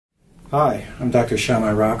Hi, I'm Dr.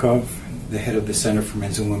 Shamai Rakov, the head of the Center for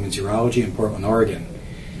Men's and Women's Urology in Portland, Oregon.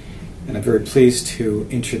 And I'm very pleased to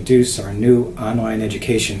introduce our new online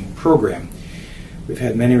education program. We've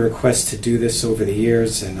had many requests to do this over the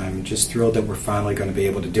years, and I'm just thrilled that we're finally going to be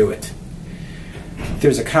able to do it.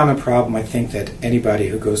 There's a common problem, I think, that anybody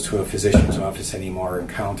who goes to a physician's office anymore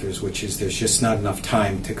encounters, which is there's just not enough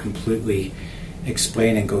time to completely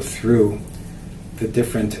explain and go through the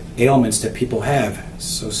different ailments that people have.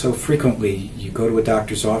 So frequently you go to a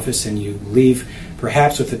doctor's office and you leave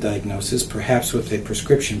perhaps with a diagnosis, perhaps with a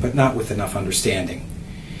prescription, but not with enough understanding.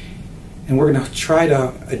 And we're going to try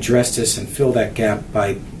to address this and fill that gap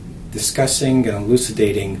by discussing and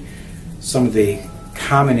elucidating some of the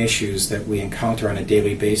common issues that we encounter on a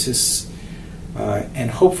daily basis,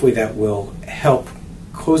 and hopefully that will help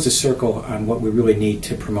close the circle on what we really need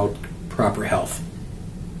to promote proper health.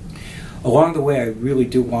 Along the way, I really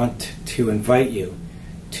do want to invite you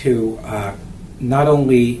to not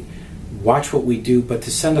only watch what we do, but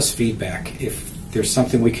to send us feedback. If there's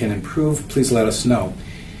something we can improve, please let us know.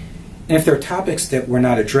 And if there are topics that we're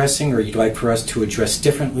not addressing or you'd like for us to address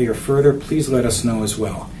differently or further, please let us know as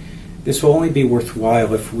well. This will only be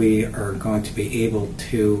worthwhile if we are going to be able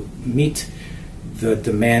to meet the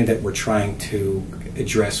demand that we're trying to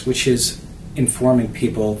address, which is informing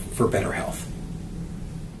people for better health.